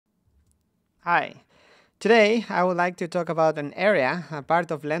Hi. Today, I would like to talk about an area, a part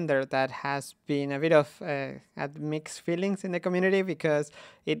of Blender that has been a bit of had mixed feelings in the community because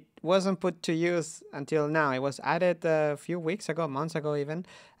it wasn't put to use until now. It was added a few weeks ago, months ago even,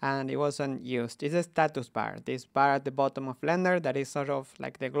 and it wasn't used. It's a status bar. This bar at the bottom of Blender that is sort of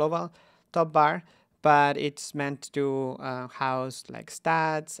like the global top bar, but it's meant to house like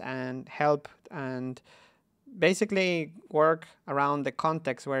stats and help and basically work around the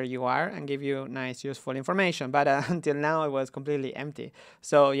context where you are and give you nice useful information, but until now it was completely empty.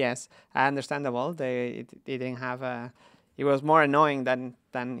 So yes, understandable, it didn't have a, it was more annoying than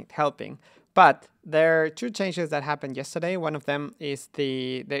helping. But there are two changes that happened yesterday. One of them is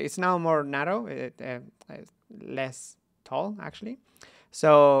it's now more narrow, less tall actually,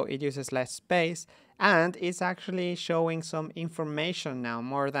 so it uses less space, and it's actually showing some information now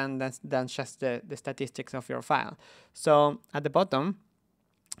more than just the statistics of your file. So at the bottom,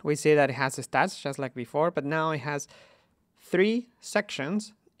 we see that it has the stats just like before, but now it has three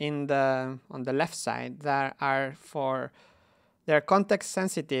sections on the left side that are for, they're context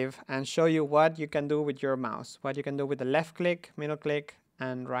sensitive and show you what you can do with your mouse, what you can do with the left click, middle click,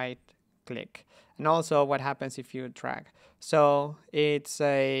 and right click, and also what happens if you drag. So it's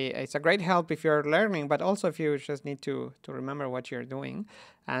a great help if you're learning, but also if you just need to remember what you're doing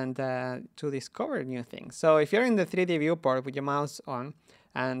and to discover new things. So if you're in the 3D viewport with your mouse on,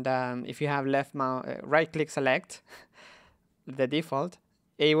 and if you have left mouse, right click select, the default,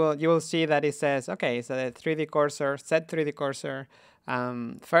 you will see that it says, okay, so the 3D cursor, set 3D cursor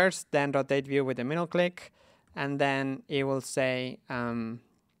first, then rotate view with the middle click, and then it will say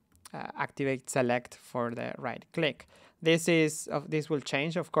activate select for the right click. This will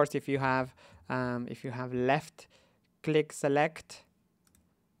change, of course, if you have left click select.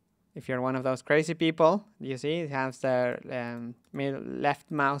 If you're one of those crazy people, you see it has the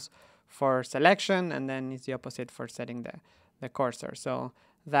left mouse for selection, and then it's the opposite for setting the cursor. So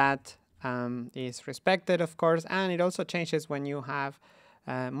that is respected, of course, and it also changes when you have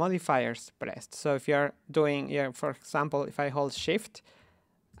modifiers pressed. So if you're doing, for example, if I hold Shift,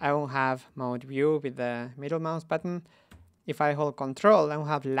 I will have mode view with the middle mouse button. If I hold Control, I will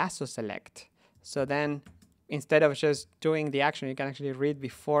have lasso select. So then instead of just doing the action, you can actually read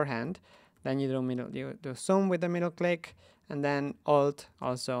beforehand. Then you do zoom with the middle click, and then Alt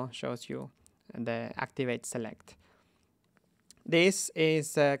also shows you the activate select. This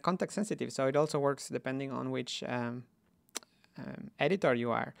is context sensitive, so it also works depending on which editor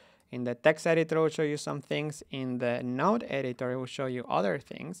you are. In the text editor, it will show you some things. In the node editor, it will show you other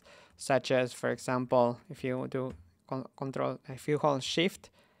things, such as, for example, if you do control, if you hold Shift,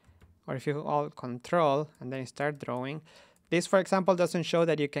 or if you hold Control and then start drawing, this, for example, doesn't show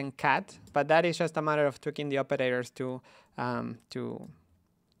that you can cut, but that is just a matter of tweaking the operators to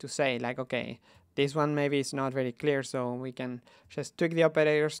say like, okay, this one maybe is not very clear, so we can just tweak the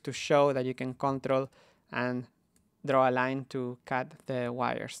operators to show that you can control and draw a line to cut the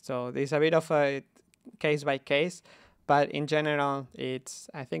wires. So this is a bit of a case by case, but in general,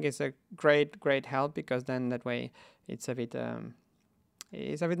 I think it's a great help, because then that way it's a bit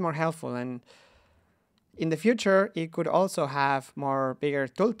more helpful. And in the future, it could also have more bigger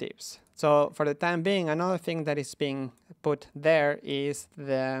tooltips. So for the time being, another thing that is being put there is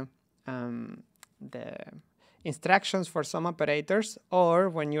the instructions for some operators, or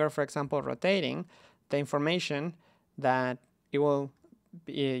when you are, for example, rotating, the information that it will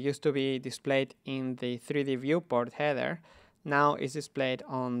used to be displayed in the 3D viewport header now is displayed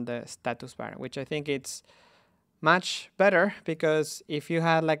on the status bar, which I think it's much better, because if you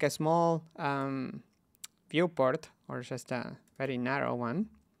had like a small viewport or just a very narrow one,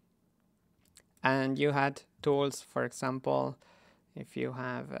 and you had tools, for example, if you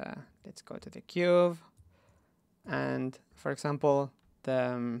have, let's go to the cube, and for example,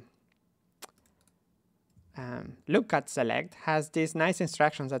 the look cut select has these nice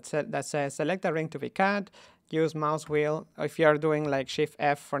instructions that says select a ring to be cut, use mouse wheel. If you are doing like Shift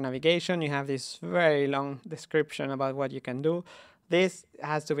F for navigation, you have this very long description about what you can do. This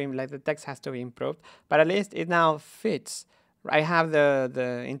has to be, like, the text has to be improved, but at least it now fits. I have the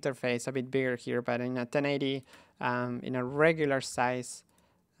interface a bit bigger here, but in a 1080, in a regular size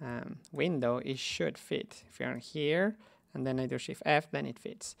window, it should fit. If you're here, and then I do Shift F, then it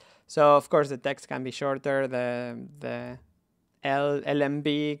fits. So of course the text can be shorter, the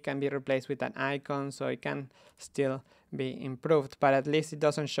LMB can be replaced with an icon, so it can still be improved, but at least it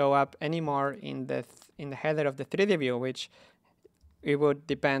doesn't show up anymore in the header of the 3D view, which it would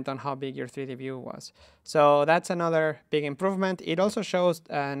depend on how big your 3D view was. So that's another big improvement. It also shows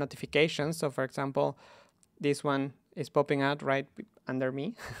notifications. So for example, this one is popping out right under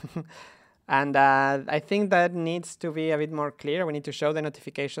me. And I think that needs to be a bit more clear. We need to show the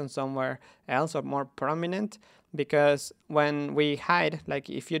notification somewhere else or more prominent, because when we hide, like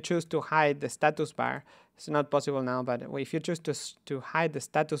if you choose to hide the status bar, it's not possible now, but if you choose to hide the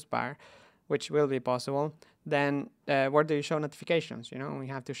status bar, which will be possible, then where do you show notifications? We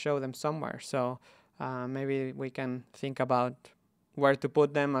have to show them somewhere. So maybe we can think about where to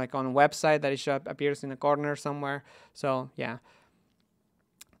put them, like on a website that it appears in a corner somewhere. So yeah,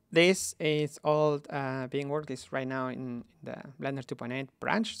 this is all being worked is right now in the Blender 2.8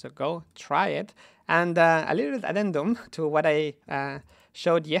 branch. So go try it. And a little addendum to what I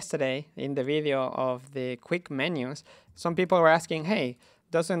showed yesterday in the video of the quick menus. Some people were asking, hey,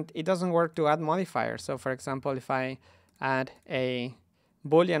 it doesn't work to add modifiers. So for example, if I add a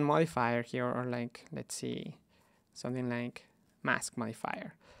Boolean modifier here, or like, let's see, something like mask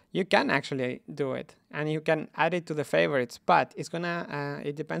modifier, you can actually do it, and you can add it to the favorites, but it's gonna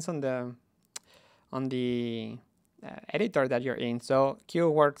it depends on the editor that you're in. So Q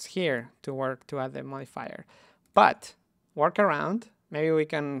works here to add the modifier, but workaround, maybe we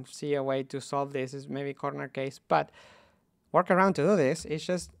can see a way to solve this, is maybe corner case, but workaround to do this is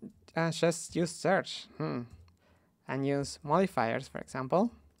just use search and use modifiers. For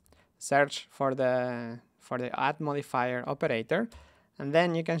example, search for the add modifier operator, and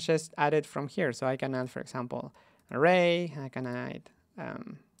then you can just add it from here. So I can add, for example, array, I can add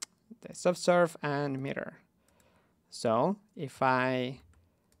the subsurf and mirror. So if I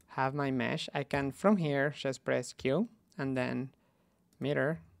have my mesh, I can from here just press Q and then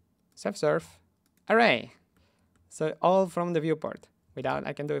mirror, subsurf, array. So all from the viewport.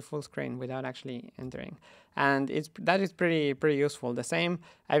 I can do it full screen without actually entering. And that is pretty useful. The same,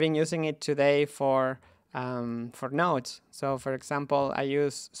 I've been using it today for nodes. So for example, I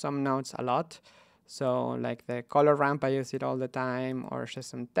use some nodes a lot. So like the color ramp, I use it all the time, or just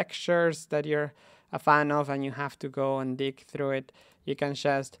some textures that you're a fan of and you have to go and dig through it. You can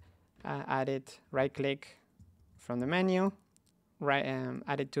just add it, right click from the menu,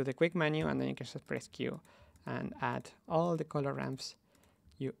 add it to the quick menu, and then you can just press Q and add all the color ramps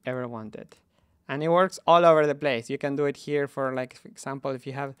you ever wanted. And it works all over the place. You can do it here for, like, for example, if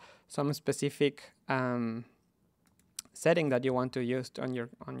you have some specific setting that you want to use on your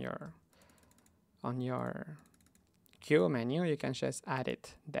Q menu, you can just add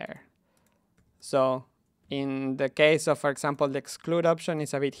it there. So in the case of, for example, the exclude option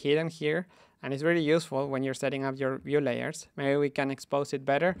is a bit hidden here, and it's really useful when you're setting up your view layers. Maybe we can expose it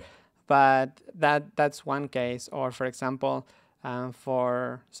better, but that's one case. Or for example,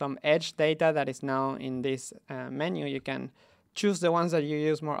 for some edge data that is now in this menu, you can choose the ones that you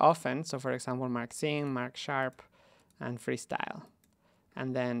use more often. So for example, Mark Sim, Mark Sharp, and Freestyle.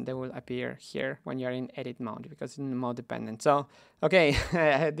 And then they will appear here when you're in edit mode, because it's mode dependent. So, okay,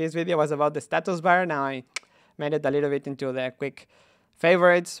 this video was about the status bar. Now I made it a little bit into the quick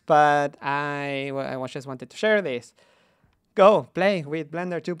favorites, but I just wanted to share this. Go play with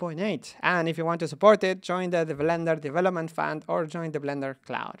Blender 2.8. And if you want to support it, join the Blender Development Fund or join the Blender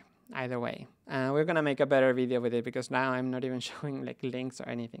Cloud. Either way. We're going to make a better video with it, because now I'm not even showing like links or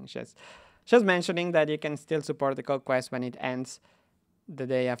anything. Just mentioning that you can still support the Code Quest when it ends the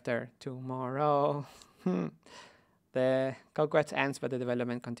day after tomorrow. The Code Quest ends, but the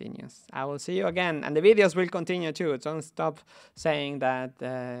development continues. I will see you again, and the videos will continue too. Don't stop saying that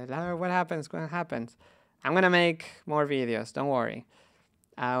what happens. I'm gonna make more videos. Don't worry.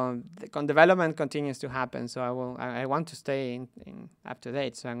 The development continues to happen, so I want to stay in up to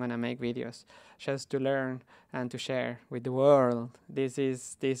date. So I'm gonna make videos just to learn and to share with the world. These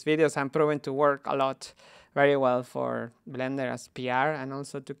videos have proven to work a lot, very well for Blender as PR, and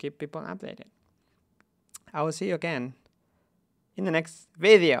also to keep people updated. I will see you again in the next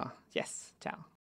video. Yes, ciao.